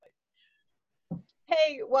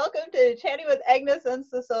Hey, welcome to Chatting with Agnes and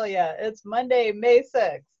Cecilia. It's Monday, May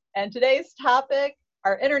 6th, and today's topic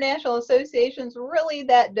are international associations really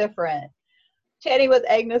that different? Chatting with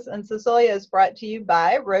Agnes and Cecilia is brought to you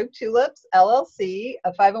by Rogue Tulips LLC,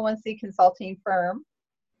 a 501c consulting firm.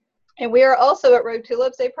 And we are also at Rogue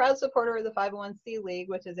Tulips a proud supporter of the 501c League,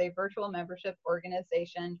 which is a virtual membership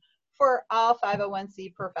organization for all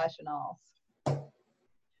 501c professionals.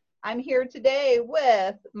 I'm here today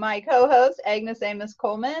with my co-host, Agnes Amos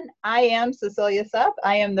Coleman. I am Cecilia Sepp.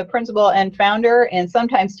 I am the principal and founder and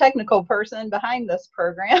sometimes technical person behind this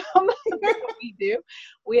program. we do.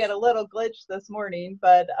 We had a little glitch this morning,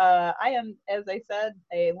 but I am, as I said,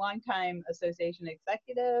 a longtime association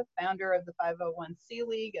executive, founder of the 501c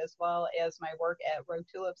League, as well as my work at Rogue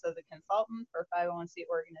Tulips as a consultant for 501c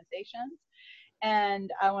organizations.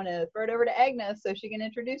 And I want to throw it over to Agnes so she can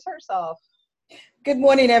introduce herself. Good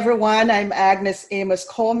morning, everyone. I'm Agnes Amos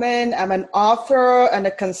Coleman. I'm an author and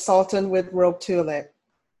a consultant with Rogue Tulip.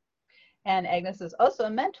 And Agnes is also a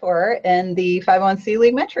mentor in the 501c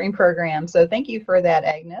League mentoring program. So thank you for that,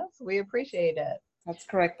 Agnes. We appreciate it. That's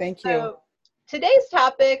correct. Thank you. So today's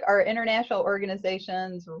topic are international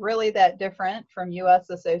organizations really that different from U.S.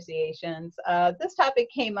 associations? This topic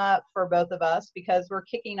came up for both of us because we're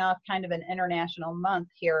kicking off kind of an international month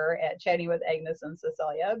here at Chatting with Agnes and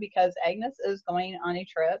Cecilia, because Agnes is going on a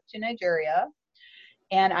trip to Nigeria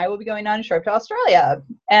and I will be going on a trip to Australia.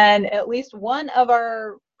 And at least one of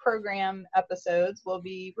our program episodes will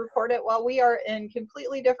be recorded while we are in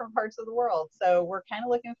completely different parts of the world. So we're kind of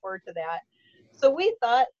looking forward to that. So we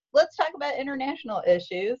thought, let's talk about international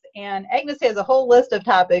issues. And Agnes has a whole list of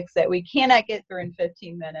topics that we cannot get through in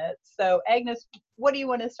 15 minutes. So Agnes, what do you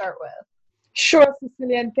want to start with? Sure,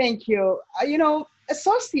 Cecilian, thank you.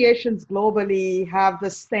 Associations globally have the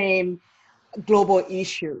same global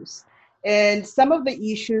issues. And some of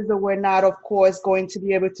the issues that we're not, of course, going to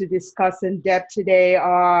be able to discuss in depth today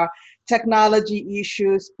are technology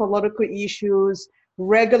issues, political issues,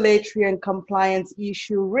 regulatory and compliance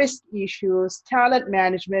issues, risk issues, talent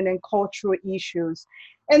management, and cultural issues.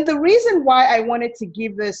 And the reason why I wanted to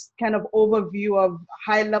give this kind of overview of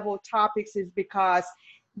high-level topics is because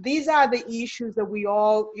these are the issues that we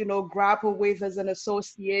all, grapple with as an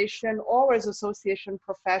association or as association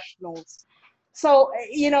professionals. So,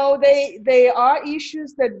 they are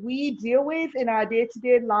issues that we deal with in our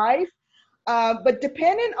day-to-day life, but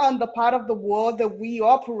depending on the part of the world that we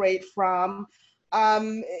operate from,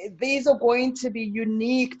 these are going to be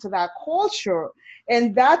unique to that culture.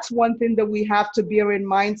 And that's one thing that we have to bear in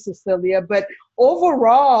mind, Cecilia. But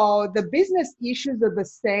overall, the business issues are the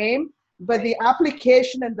same, but the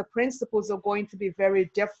application and the principles are going to be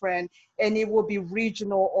very different, and it will be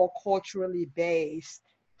regional or culturally based.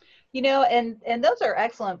 And those are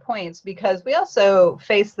excellent points, because we also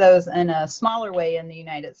face those in a smaller way in the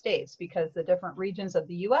United States, because the different regions of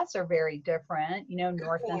the U.S. are very different,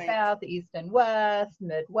 north and south, east and west,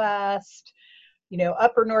 Midwest,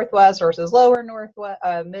 upper Northwest versus lower Northwest,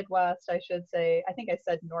 Midwest, I should say. I think I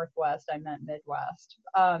said Northwest, I meant Midwest.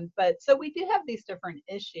 But so we do have these different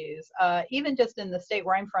issues. Even just in the state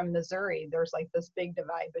where I'm from, Missouri, there's like this big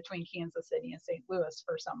divide between Kansas City and St. Louis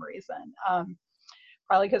for some reason.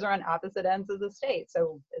 Probably because we're on opposite ends of the state,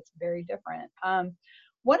 so it's very different.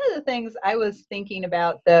 One of the things I was thinking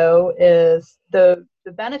about, though, is the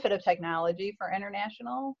benefit of technology for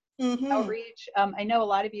international outreach. I know a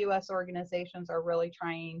lot of U.S. organizations are really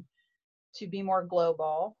trying to be more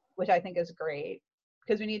global, which I think is great,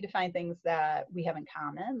 because we need to find things that we have in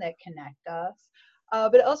common that connect us.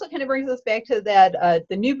 But it also kind of brings us back to that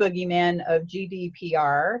the new boogeyman of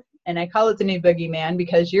GDPR. And I call it the new boogeyman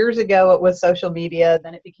because years ago it was social media,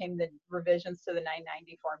 then it became the revisions to the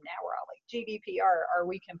 990 form. Now we're all like, GDPR, are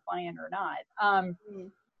we compliant or not?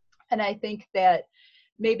 And I think that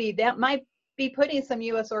maybe that might be putting some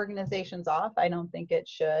U.S. organizations off. I don't think it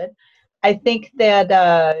should. I think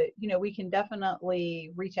that, we can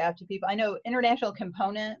definitely reach out to people. I know international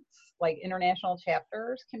components, like international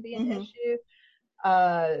chapters, can be an issue.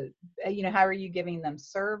 How are you giving them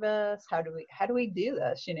service? How do we do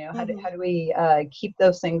this? How do we keep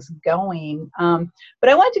those things going? But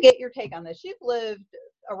I wanted to get your take on this. You've lived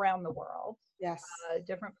around the world, yes,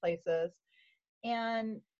 different places,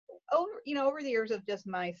 and over the years of just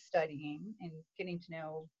my studying and getting to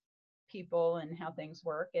know people and how things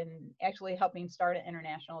work, and actually helping start an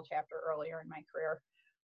international chapter earlier in my career.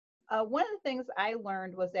 One of the things I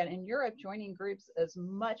learned was that in Europe, joining groups is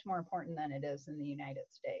much more important than it is in the United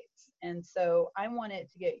States. And so I wanted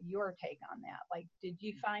to get your take on that. Like, did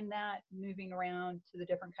you find that moving around to the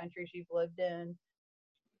different countries you've lived in,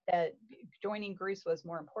 that joining groups was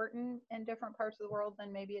more important in different parts of the world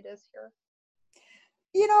than maybe it is here?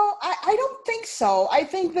 I don't think so. I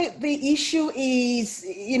think that the issue is,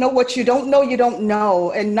 what you don't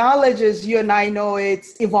know. And knowledge, as you and I know,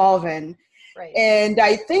 it's evolving. Right. And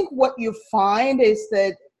I think what you find is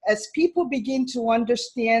that as people begin to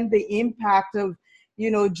understand the impact of,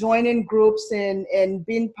 joining groups and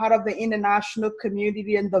being part of the international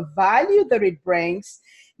community and the value that it brings,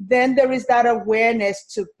 then there is that awareness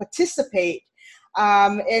to participate.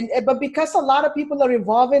 But because a lot of people are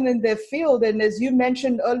evolving in their field, and as you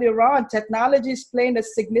mentioned earlier on, technology is playing a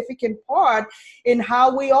significant part in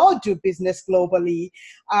how we all do business globally.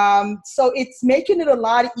 So it's making it a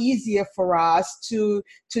lot easier for us to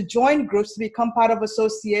join groups, to become part of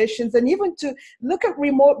associations, and even to look at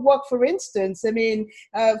remote work, for instance. I mean,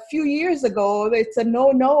 a few years ago, it's a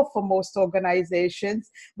no-no for most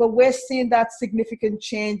organizations, but we're seeing that significant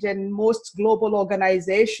change, and most global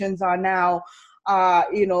organizations are now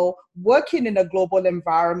working in a global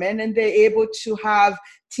environment, and they're able to have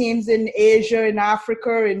teams in Asia, in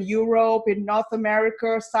Africa, in Europe, in North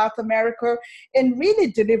America, South America, and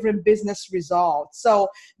really delivering business results. So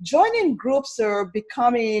joining groups are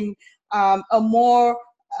becoming a more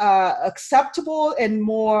acceptable and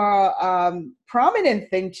more prominent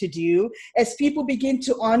thing to do as people begin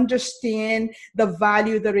to understand the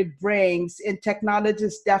value that it brings, and technology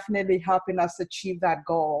is definitely helping us achieve that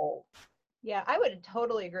goal. Yeah, I would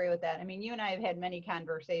totally agree with that. I mean, you and I have had many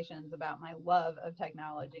conversations about my love of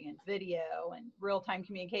technology and video and real-time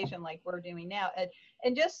communication like we're doing now.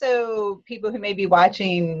 And just so people who may be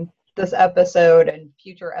watching this episode and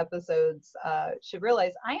future episodes should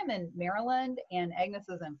realize, I am in Maryland and Agnes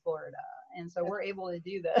is in Florida. And so we're able to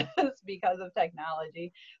do this because of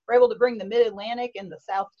technology. We're able to bring the Mid-Atlantic and the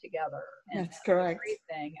South together. And that's correct. A great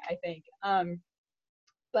thing, I think.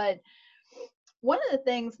 But one of the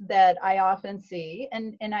things that I often see,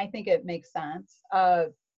 and I think it makes sense, a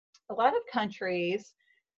lot of countries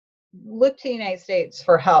look to the United States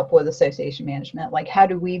for help with association management. Like, how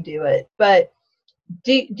do we do it? But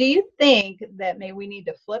do you think that maybe we need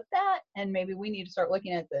to flip that, and maybe we need to start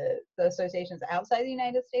looking at the associations outside the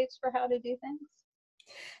United States for how to do things?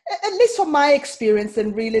 At least from my experience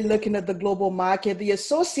and really looking at the global market, the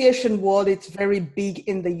association world, it's very big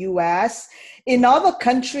in the US. In other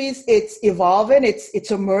countries, it's evolving,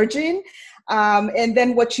 it's emerging. And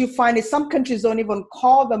then what you find is some countries don't even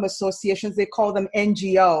call them associations, they call them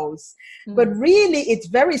NGOs. Mm-hmm. But really, it's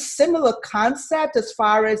very similar concept as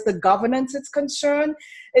far as the governance is concerned.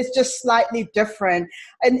 It's just slightly different.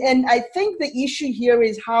 And I think the issue here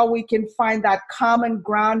is how we can find that common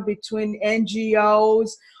ground between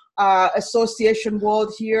NGOs, association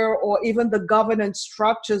world here, or even the governance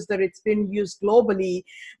structures that it's been used globally.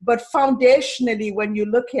 But foundationally, when you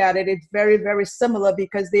look at it, it's very, very similar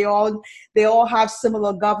because they all have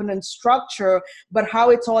similar governance structure, but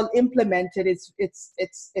how it's all implemented, it's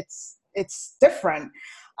different.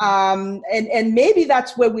 And maybe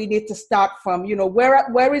that's where we need to start from.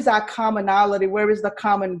 Where is our commonality? Where is the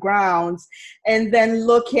common grounds? And then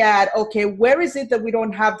look at, okay, where is it that we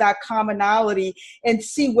don't have that commonality, and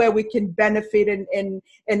see where we can benefit and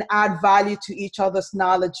add value to each other's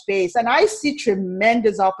knowledge base. And I see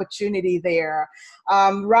tremendous opportunity there.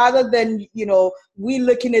 Rather than, we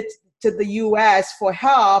looking at to the US for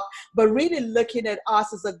help, but really looking at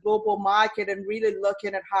us as a global market and really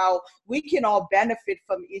looking at how we can all benefit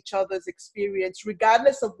from each other's experience,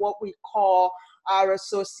 regardless of what we call our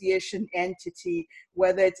association entity,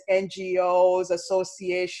 whether it's NGOs,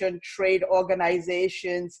 association, trade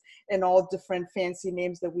organizations, and all different fancy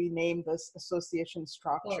names that we name this association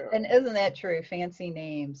structure. Well, and isn't that true? Fancy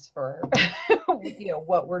names for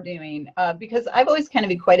what we're doing. Because I've always kind of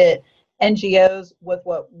equated NGOs with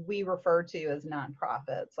what we refer to as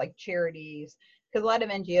nonprofits, like charities, because a lot of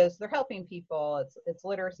NGOs, they're helping people. It's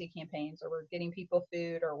literacy campaigns, or we're getting people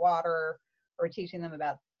food or water, or teaching them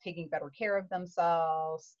about taking better care of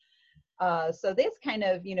themselves. So this kind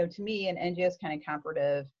of, to me, an NGO is kind of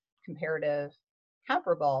comparative,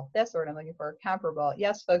 comparable. That's the word I'm looking for, comparable.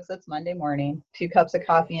 Yes, folks, it's Monday morning, 2 cups of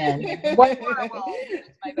coffee in. One more will use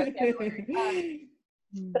my vocabulary.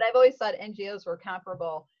 But I've always thought NGOs were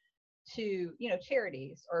comparable to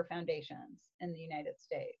charities or foundations in the United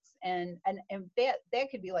States, and that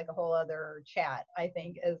could be like a whole other chat. I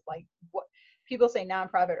think is like what people say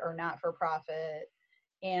nonprofit or not for profit,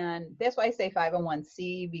 and that's why I say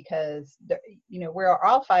 501c, because we're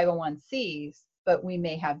all 501c's, but we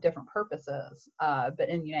may have different purposes. But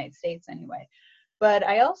in the United States anyway. But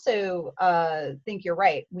I also think you're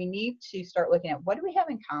right. We need to start looking at what do we have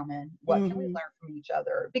in common? What can we Hmm. learn from each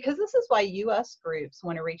other? Because this is why US groups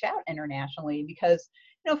want to reach out internationally because,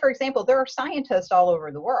 for example, there are scientists all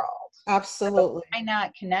over the world. So Absolutely. why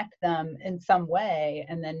not connect them in some way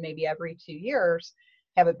and then maybe every 2 years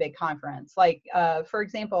have a big conference? Like, for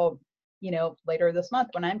example, later this month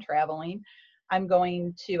when I'm traveling, I'm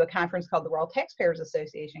going to a conference called the World Taxpayers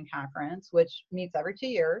Association Conference, which meets every 2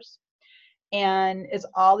 years and is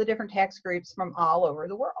all the different tax groups from all over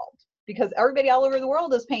the world because everybody all over the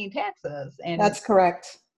world is paying taxes and That's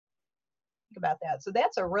correct. think about that. So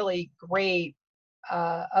that's a really great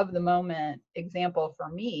of the moment example for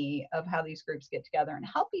me of how these groups get together and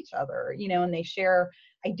help each other, and they share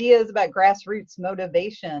ideas about grassroots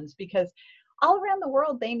motivations because all around the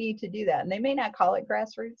world they need to do that. And they may not call it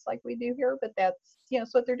grassroots like we do here, but that's,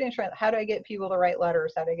 it's what they're doing. How do I get people to write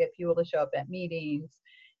letters? How do I get people to show up at meetings?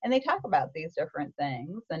 And they talk about these different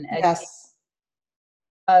things and educate. Yes.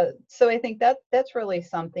 So I think that's really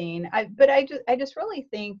something. But I just really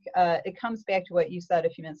think it comes back to what you said a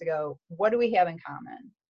few minutes ago. What do we have in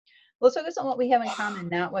common? Let's focus on what we have in common,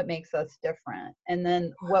 not what makes us different. And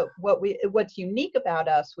then what's unique about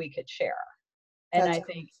us we could share. And That's I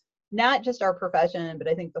think not just our profession, but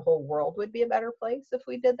I think the whole world would be a better place if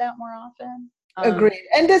we did that more often. agreed.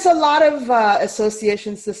 And there's a lot of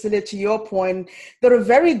associations, Cecilia, to your point, that are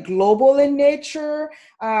very global in nature.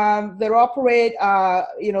 That operate,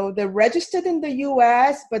 they're registered in the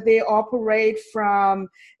US, but they operate from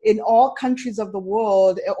in all countries of the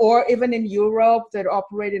world, or even in Europe, that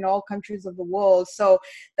operate in all countries of the world. So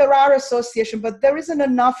there are associations, but there isn't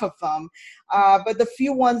enough of them. But the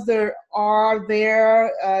few ones that are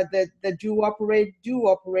there that do operate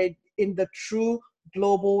in the true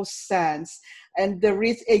global sense. And there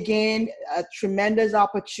is, again, tremendous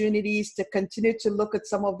opportunities to continue to look at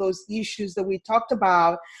some of those issues that we talked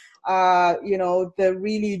about, that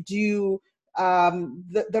really do,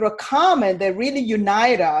 that are common, that really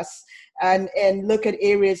unite us, and look at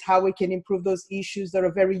areas how we can improve those issues that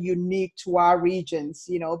are very unique to our regions,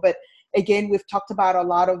 But again, we've talked about a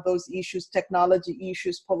lot of those issues: technology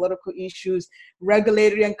issues, political issues,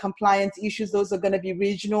 regulatory and compliance issues. Those are going to be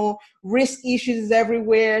regional. Risk issues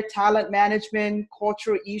everywhere, talent management,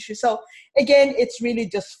 cultural issues. So again, it's really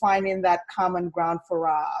just finding that common ground for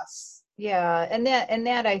us. Yeah, and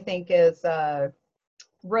that I think is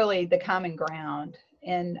really the common ground.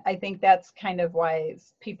 And I think that's kind of why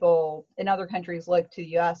people in other countries look to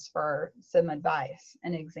the US for some advice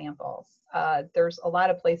and examples. There's a lot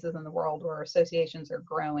of places in the world where associations are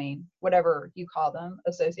growing, whatever you call them,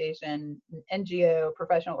 association, NGO,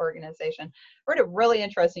 professional organization. I read a really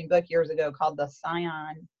interesting book years ago called The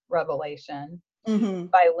Scion Revelation Mm-hmm.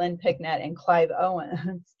 by Lynn Picknett and Clive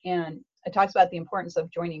Owens. And it talks about the importance of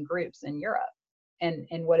joining groups in Europe and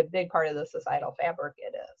what a big part of the societal fabric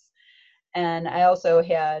it is. And I also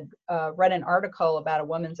had read an article about a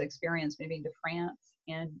woman's experience moving to France.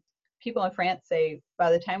 And people in France say,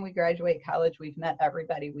 by the time we graduate college, we've met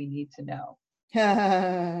everybody we need to know.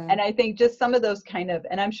 And I think just some of those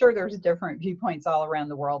and I'm sure there's different viewpoints all around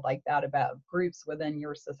the world like that about groups within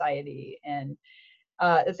your society. And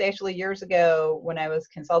it's actually years ago when I was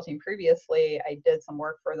consulting previously, I did some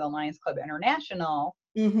work for the Lions Club International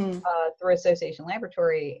Mm-hmm. through Association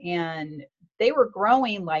Laboratory, and they were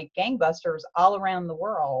growing like gangbusters all around the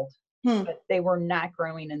world, Hmm. but they were not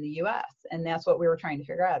growing in the US. And that's what we were trying to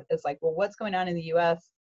figure out. It's like, well, what's going on in the US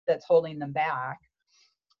that's holding them back?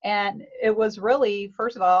 And it was really,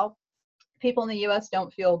 first of all, people in the US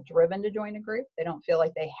don't feel driven to join a group. They don't feel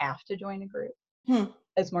like they have to join a group. Hmm.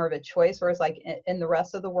 It's more of a choice. Whereas like in the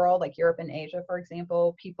rest of the world, like Europe and Asia, for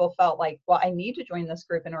example, people felt like, well, I need to join this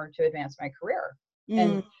group in order to advance my career.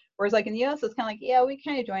 And Mm. whereas like in the US, it's kind of like, yeah, we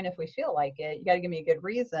kind of join if we feel like it. You got to give me a good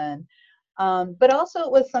reason. But also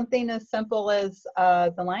it was something as simple as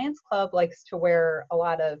the Lions Club likes to wear a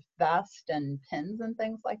lot of vests and pins and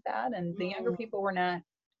things like that. And the younger people were not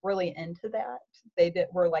really into that.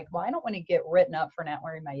 Were like, well, I don't want to get written up for not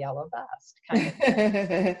wearing my yellow vest kind of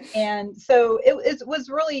thing. And so it was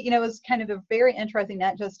really, it was kind of a very interesting,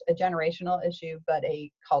 not just a generational issue, but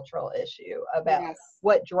a cultural issue about Yes.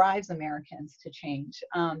 what drives Americans to change.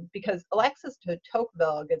 Because Alexis de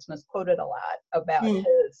Tocqueville gets misquoted a lot about Hmm.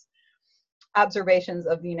 his observations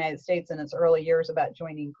of the United States in its early years about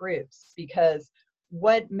joining groups, because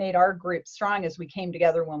what made our group strong is we came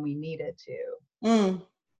together when we needed to. Mm.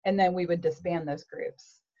 And then we would disband those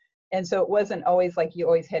groups. And so it wasn't always like you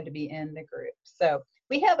always had to be in the group. So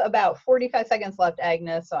we have about 45 seconds left,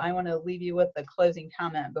 Agnes. So I want to leave you with the closing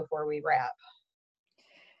comment before we wrap.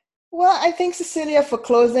 Well, I think Cecilia, for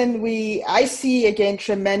closing, I see again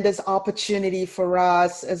tremendous opportunity for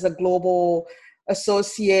us as a global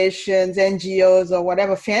associations, NGOs, or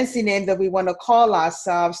whatever fancy name that we want to call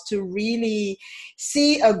ourselves, to really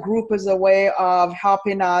see a group as a way of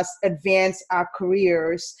helping us advance our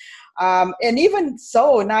careers. And even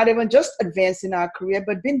so, not even just advancing our career,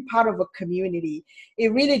 but being part of a community.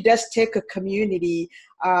 It really does take a community,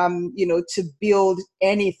 to build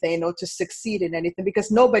anything or to succeed in anything,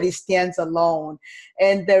 because nobody stands alone.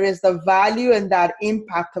 And there is the value and that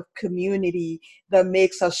impact of community that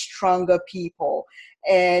makes us stronger people.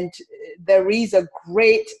 And there is a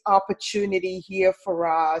great opportunity here for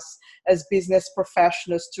us as business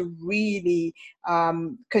professionals to really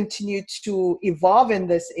continue to evolve in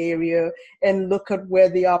this area and look at where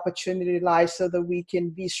the opportunity lies so that we can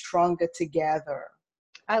be stronger together.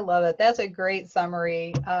 I love it. That's a great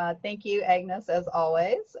summary. Thank you, Agnes, as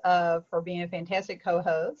always, for being a fantastic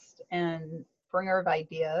co-host and bringer of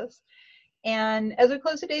ideas. And as we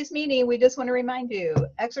close today's meeting, we just want to remind you,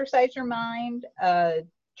 exercise your mind,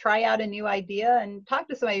 try out a new idea, and talk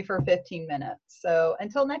to somebody for 15 minutes. So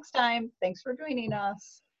until next time, thanks for joining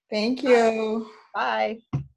us. Thank you. Bye.